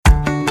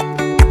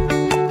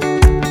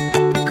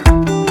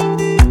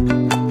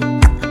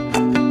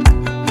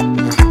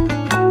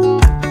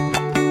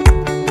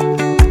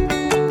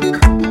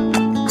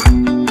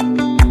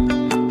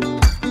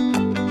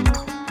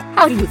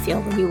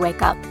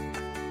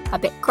A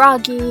bit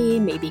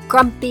groggy, maybe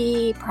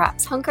grumpy,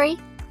 perhaps hungry?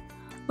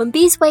 When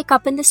bees wake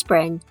up in the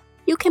spring,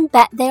 you can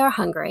bet they are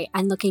hungry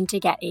and looking to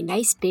get a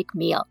nice big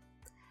meal.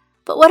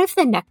 But what if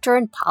the nectar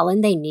and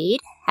pollen they need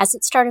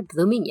hasn't started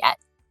blooming yet?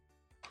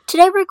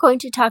 Today we're going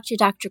to talk to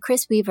Dr.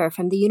 Chris Weaver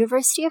from the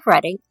University of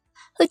Reading,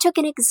 who took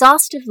an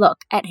exhaustive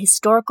look at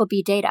historical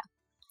bee data.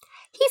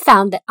 He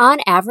found that on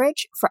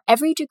average, for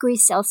every degree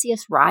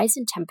Celsius rise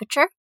in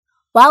temperature,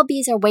 wild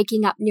bees are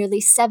waking up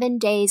nearly 7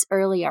 days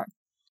earlier.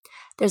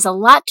 There's a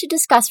lot to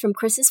discuss from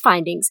Chris's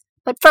findings,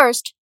 but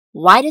first,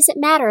 why does it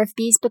matter if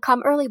bees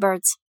become early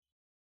birds?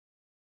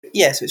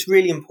 Yeah, so it's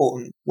really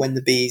important when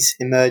the bees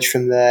emerge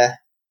from their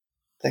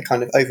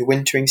kind of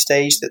overwintering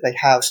stage that they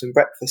have some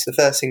breakfast. The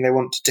first thing they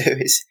want to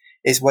do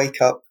is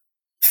wake up,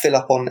 fill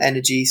up on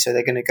energy, so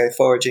they're going to go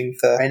foraging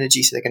for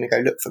energy, so they're going to go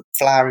look for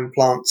flowering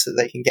plants that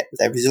they can get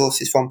their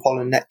resources from,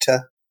 pollen,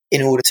 nectar,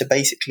 in order to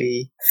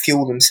basically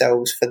fuel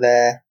themselves for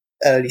their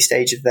early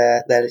stage of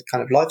their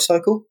kind of life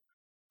cycle.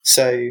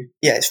 So,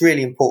 yeah, it's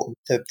really important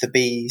that the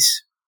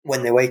bees,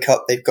 when they wake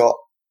up, they've got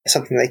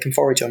something they can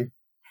forage on.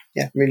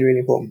 Yeah, really, really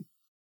important.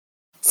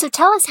 So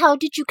tell us, how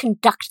did you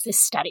conduct this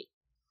study?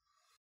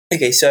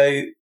 Okay,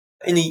 so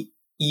in the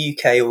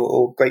UK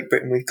or Great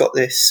Britain, we've got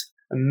this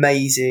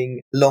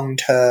amazing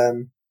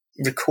long-term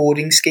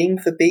recording scheme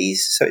for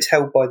bees. So it's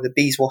held by the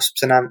Bees,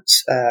 Wasps and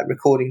Ants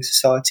Recording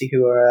Society,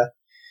 who are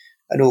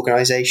an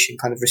organisation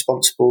kind of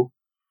responsible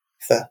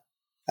for,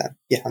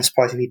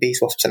 unsurprisingly, bees,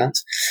 wasps and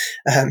ants.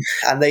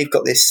 And they've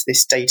got this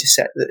data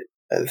set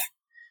of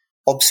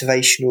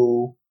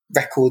observational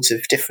records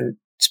of different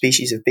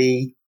species of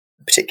bee,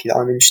 particularly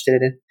I'm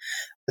interested in,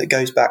 that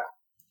goes back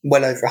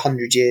well over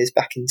 100 years,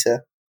 back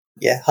into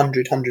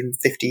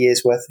 150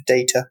 years worth of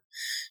data.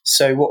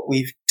 So what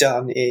we've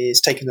done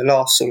is taken the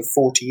last sort of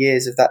 40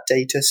 years of that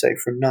data, so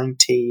from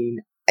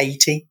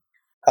 1980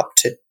 up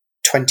to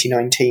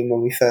 2019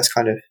 when we first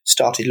kind of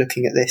started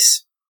looking at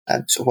this,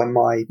 and sort of when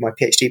my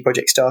PhD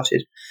project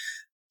started.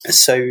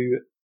 So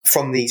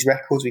from these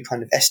records we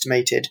kind of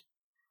estimated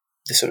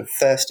the sort of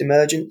first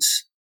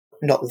emergence,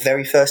 not the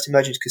very first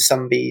emergence, because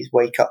some bees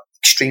wake up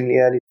extremely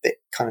early, a bit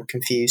kind of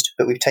confused,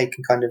 but we've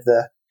taken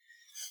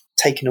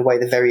away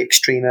the very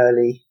extreme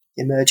early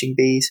emerging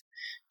bees,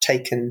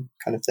 taken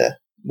kind of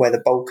where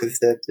the bulk of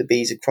the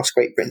bees across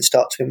Great Britain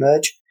start to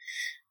emerge,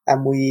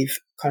 and we've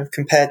kind of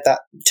compared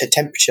that to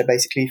temperature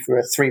basically for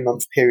a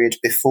 3-month period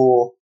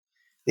before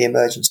the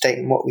emergence date.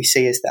 And what we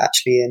see is that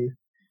actually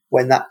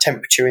when that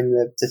temperature in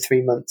the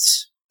 3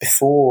 months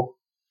before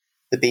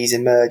the bees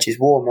emerge is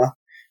warmer,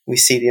 we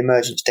see the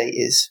emergence date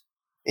is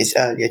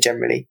earlier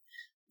generally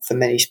for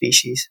many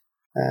species.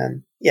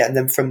 And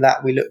then from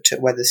that we looked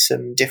at whether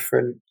some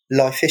different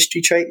life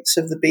history traits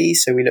of the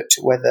bees, so we looked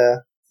at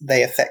whether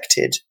they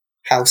affected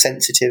how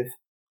sensitive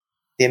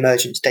the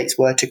emergence dates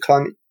were to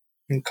climate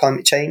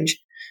change.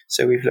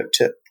 So we've looked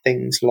at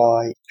things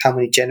like how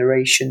many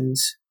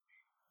generations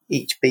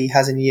each bee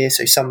has in a year.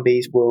 So some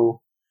bees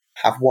will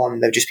have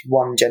there'll just be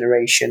one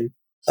generation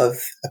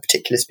of a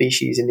particular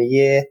species in a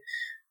year.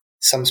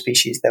 Some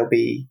species there'll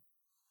be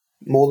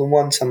more than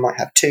one, some might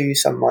have two,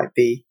 some might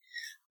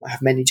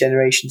have many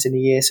generations in a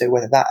year, so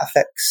whether that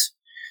affects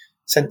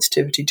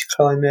sensitivity to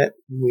climate.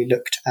 We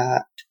looked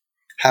at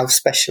how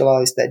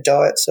specialised their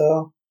diets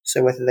are,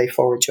 so whether they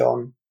forage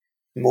on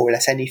more or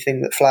less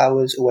anything that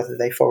flowers, or whether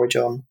they forage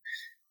on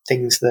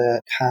things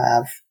that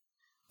have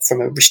from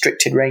a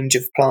restricted range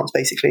of plants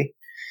basically,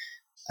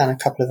 and a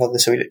couple of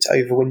others. So we looked at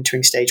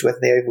overwintering stage, whether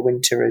they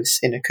overwinter as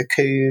in a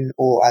cocoon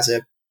or as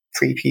a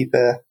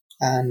prepupa,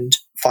 and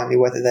finally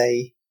whether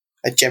they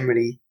are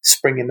generally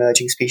spring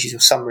emerging species or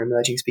summer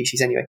emerging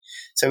species anyway.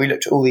 So we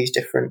looked at all these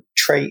different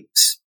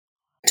traits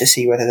to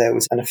see whether there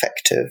was an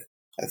effect of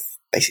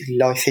basically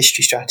life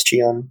history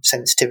strategy on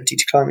sensitivity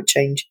to climate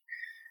change.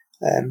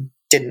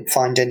 Didn't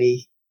find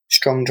any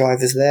strong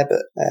drivers there,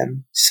 but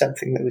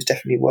something that was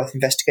definitely worth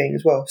investigating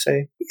as well.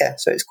 So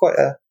so it's quite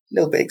a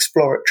little bit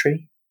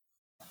exploratory.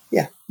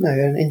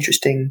 An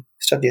interesting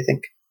study, I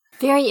think.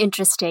 Very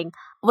interesting.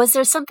 Was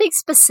there something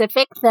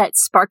specific that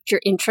sparked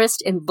your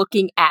interest in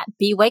looking at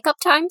bee wake-up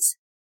times?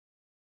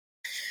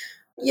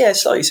 Yeah,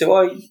 slightly.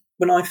 So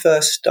when I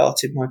first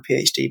started my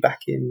PhD back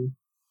in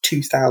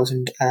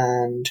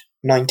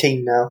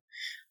 2019 now,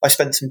 I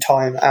spent some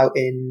time out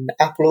in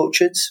apple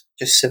orchards,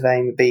 just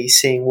surveying the bees,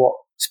 seeing what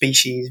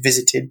species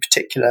visited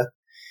particular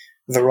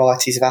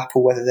varieties of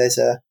apple, whether there's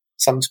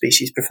some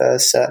species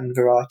prefers certain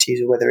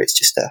varieties, or whether it's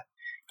just the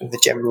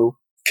general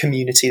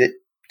community that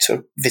sort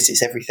of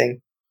visits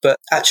everything. But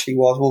actually,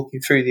 while I was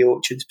walking through the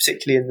orchards,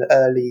 particularly in the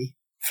early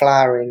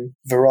flowering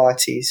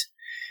varieties,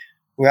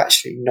 we're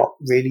actually not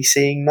really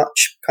seeing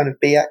much kind of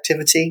bee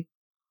activity.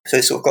 So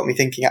it sort of got me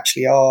thinking,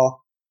 actually,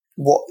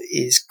 what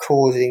is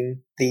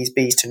causing these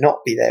bees to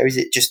not be there? Is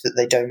it just that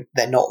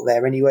they're not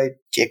there anyway,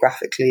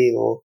 geographically,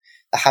 or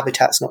the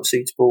habitat's not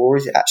suitable, or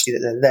is it actually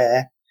that they're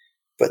there,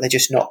 but they're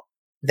just not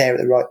there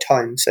at the right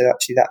time? So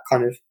actually that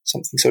kind of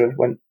something sort of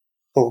went,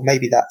 or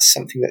maybe that's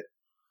something that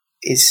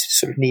is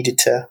sort of needed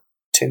to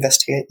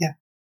investigate, yeah.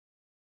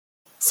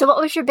 So,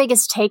 what was your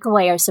biggest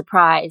takeaway or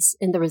surprise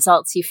in the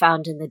results you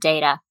found in the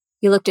data?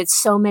 You looked at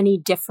so many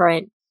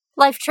different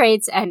life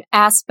traits and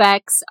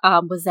aspects.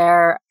 Was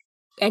there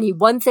any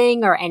one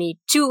thing or any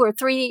two or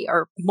three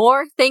or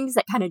more things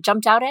that kind of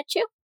jumped out at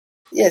you?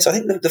 Yeah, so I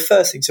think the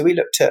first thing, so we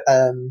looked at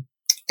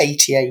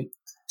 88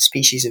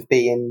 species of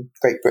bee in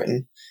Great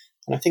Britain.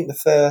 And I think the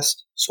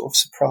first sort of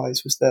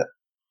surprise was that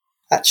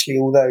actually,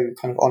 although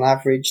kind of on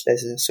average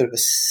there's a sort of a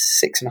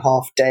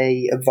 6.5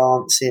 day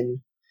advance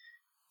in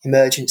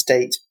emergence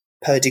dates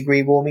per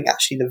degree warming,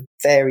 actually the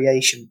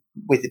variation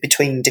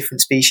between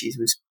different species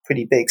was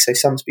pretty big. So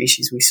some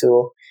species we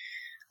saw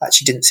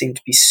actually didn't seem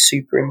to be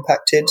super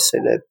impacted. So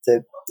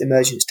the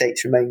emergence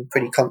dates remain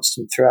pretty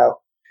constant throughout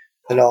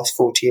the last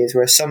 40 years,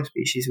 whereas some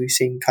species we've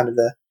seen kind of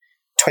a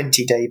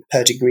 20-day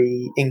per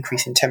degree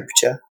increase in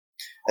temperature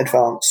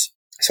advance.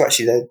 So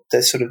actually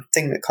the sort of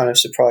thing that kind of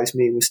surprised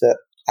me was that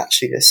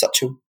actually there's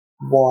such a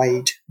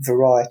wide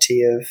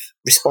variety of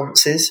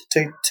responses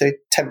to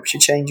temperature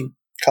change and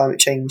climate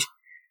change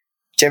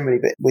generally,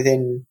 but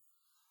within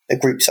a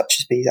group such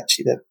as bees,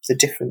 actually the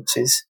difference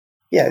is,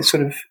 it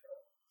sort of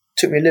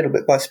took me a little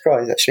bit by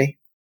surprise, actually.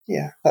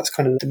 Yeah, that's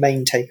kind of the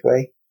main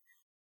takeaway.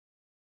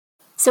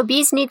 So,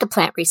 bees need the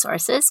plant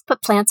resources,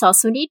 but plants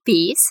also need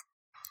bees.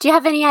 Do you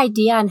have any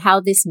idea on how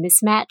this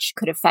mismatch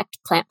could affect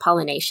plant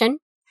pollination,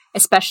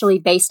 especially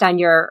based on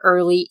your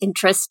early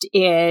interest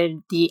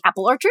in the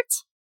apple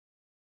orchards?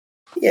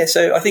 Yeah,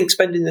 so I think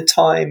spending the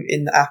time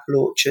in the apple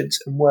orchards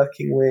and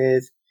working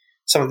with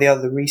some of the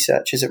other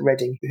researchers at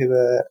Reading who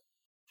are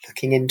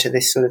looking into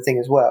this sort of thing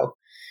as well,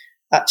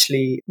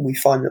 actually we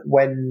find that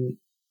when,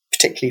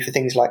 particularly for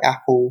things like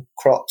apple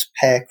crops,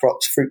 pear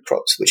crops, fruit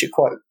crops, which are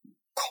quite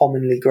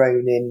commonly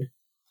grown in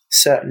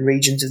certain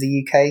regions of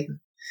the UK,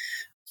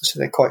 so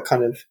they're quite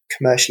kind of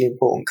commercially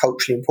important,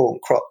 culturally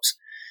important crops,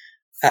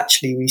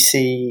 actually we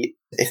see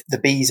if the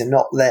bees are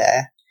not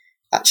there,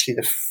 actually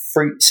the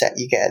fruit set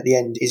you get at the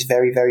end is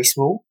very, very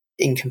small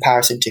in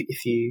comparison to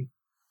if you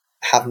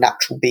have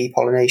natural bee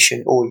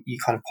pollination or you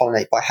kind of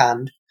pollinate by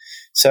hand.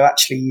 So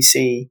actually you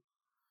see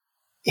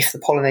if the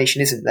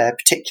pollination isn't there,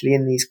 particularly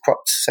in these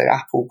crops, so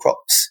apple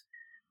crops,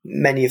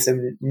 many of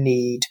them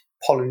need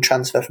pollen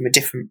transfer from a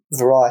different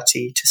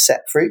variety to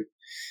set fruit.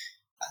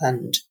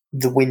 And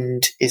the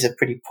wind is a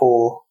pretty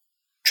poor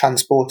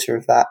transporter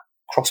of that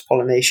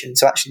cross-pollination.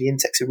 So actually the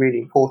insects are really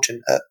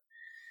important at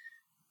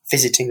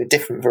visiting the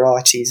different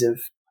varieties of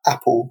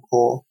apple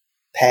or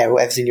pear or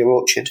whatever's in your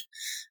orchard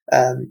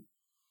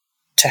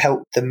to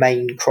help the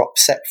main crop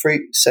set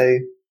fruit. So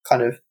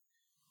kind of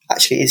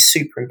actually is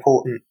super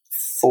important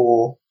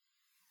for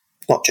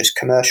not just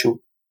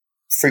commercial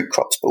fruit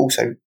crops, but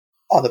also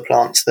other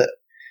plants that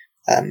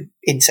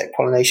insect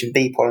pollination,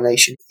 bee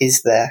pollination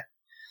is there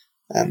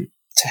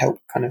to help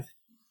kind of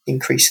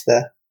increase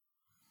the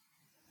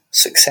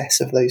success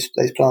of those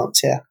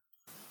plants. Yeah.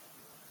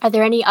 Are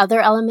there any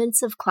other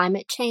elements of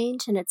climate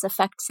change and its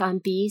effects on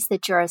bees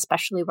that you're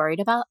especially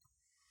worried about?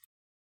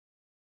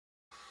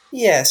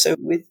 Yeah. So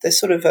with the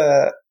sort of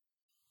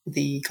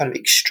the kind of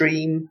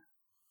extreme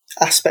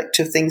aspect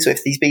of things, so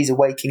if these bees are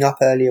waking up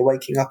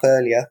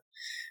earlier,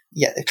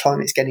 yet the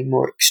climate's getting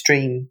more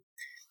extreme,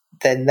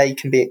 then they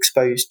can be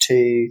exposed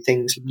to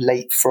things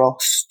late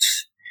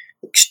frosts,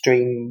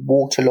 extreme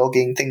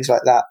waterlogging, things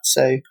like that.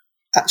 So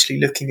actually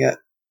looking at,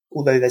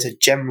 although there's a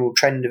general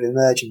trend of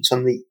emergence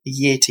on the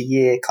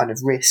year-to-year kind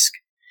of risk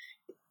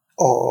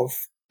of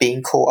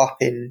being caught up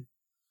in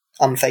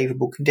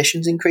unfavourable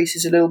conditions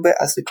increases a little bit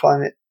as the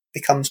climate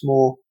becomes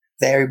more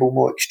variable,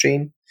 more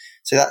extreme.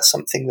 So that's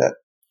something that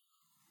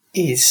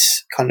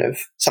is kind of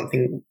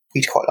something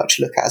we'd quite like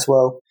to look at as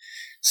well.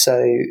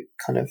 So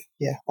kind of,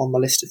 on my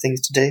list of things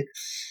to do.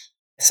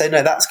 So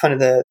no, that's kind of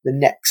the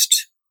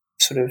next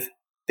sort of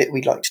bit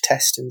we'd like to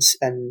test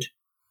and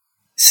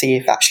see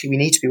if actually we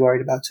need to be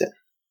worried about it.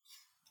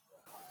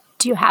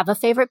 Do you have a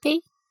favorite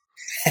bee?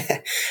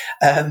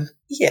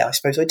 Yeah, I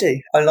suppose I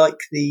do. I like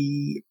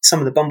some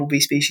of the bumblebee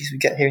species we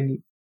get here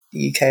in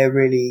the UK are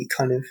really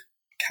kind of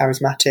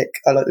charismatic.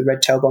 I like the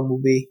red-tailed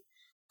bumblebee.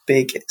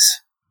 Big,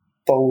 it's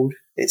bold.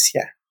 It's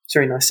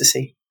very nice to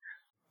see.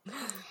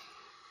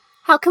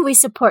 How can we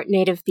support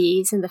native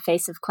bees in the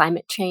face of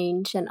climate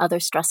change and other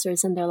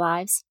stressors in their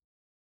lives?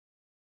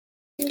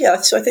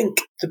 Yeah, so I think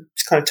the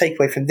kind of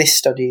takeaway from this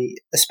study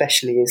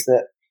especially is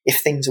that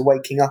if things are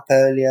waking up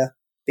earlier,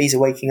 bees are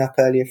waking up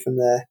earlier from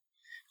their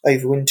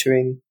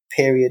overwintering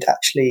period,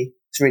 actually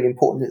it's really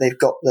important that they've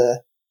got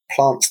the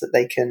plants that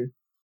they can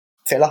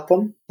fill up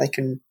on, they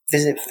can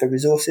visit for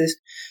resources.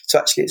 So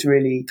actually it's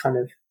really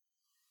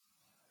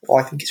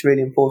I think it's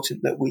really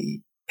important that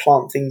we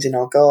plant things in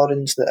our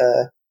gardens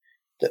that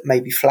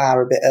maybe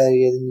flower a bit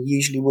earlier than you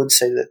usually would,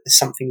 so that there's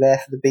something there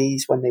for the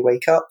bees when they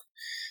wake up.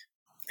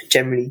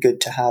 Generally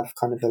good to have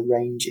kind of a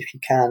range, if you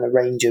can, a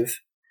range of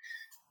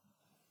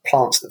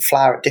plants that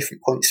flower at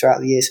different points throughout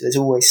the year, so there's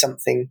always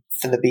something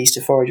for the bees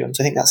to forage on.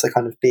 So I think that's a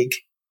kind of big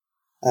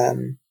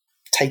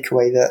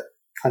takeaway that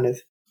kind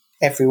of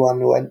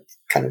everyone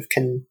kind of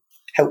can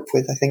help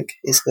with, I think,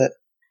 is that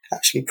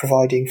actually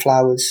providing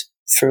flowers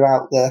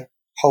throughout the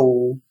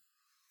whole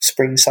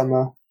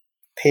spring-summer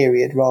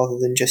period, rather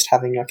than just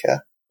having like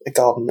a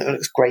garden that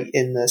looks great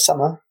in the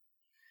summer.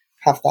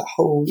 Have that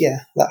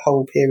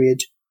whole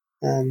period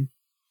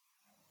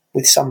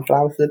with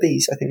sunflower for the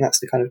bees. I think that's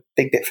the kind of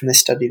big bit from this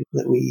study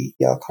that we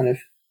are kind of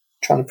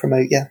trying to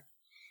promote. Yeah.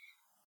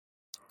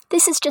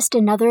 This is just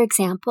another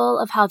example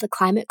of how the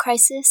climate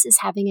crisis is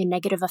having a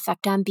negative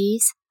effect on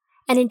bees,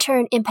 and in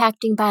turn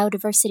impacting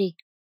biodiversity.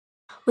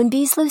 When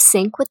bees lose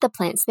sync with the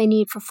plants they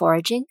need for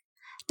foraging,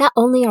 not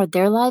only are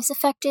their lives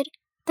affected,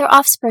 their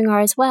offspring are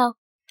as well.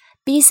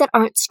 Bees that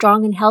aren't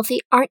strong and healthy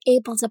aren't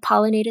able to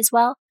pollinate as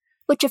well,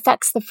 which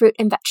affects the fruit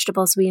and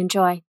vegetables we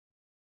enjoy.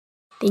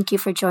 Thank you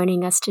for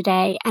joining us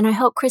today, and I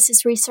hope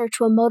Chris's research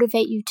will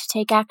motivate you to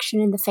take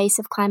action in the face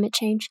of climate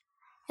change,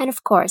 and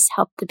of course,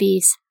 help the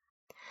bees.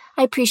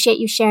 I appreciate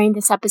you sharing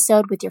this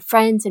episode with your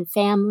friends and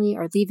family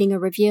or leaving a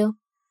review.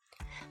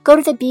 Go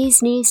to the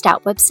Bees Knees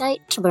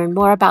website to learn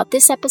more about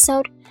this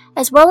episode,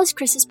 as well as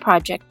Chris's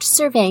project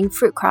surveying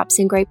fruit crops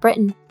in Great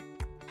Britain.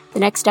 The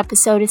next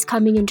episode is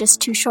coming in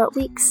just 2 short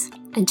weeks.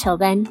 Until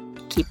then,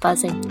 keep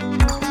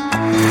buzzing.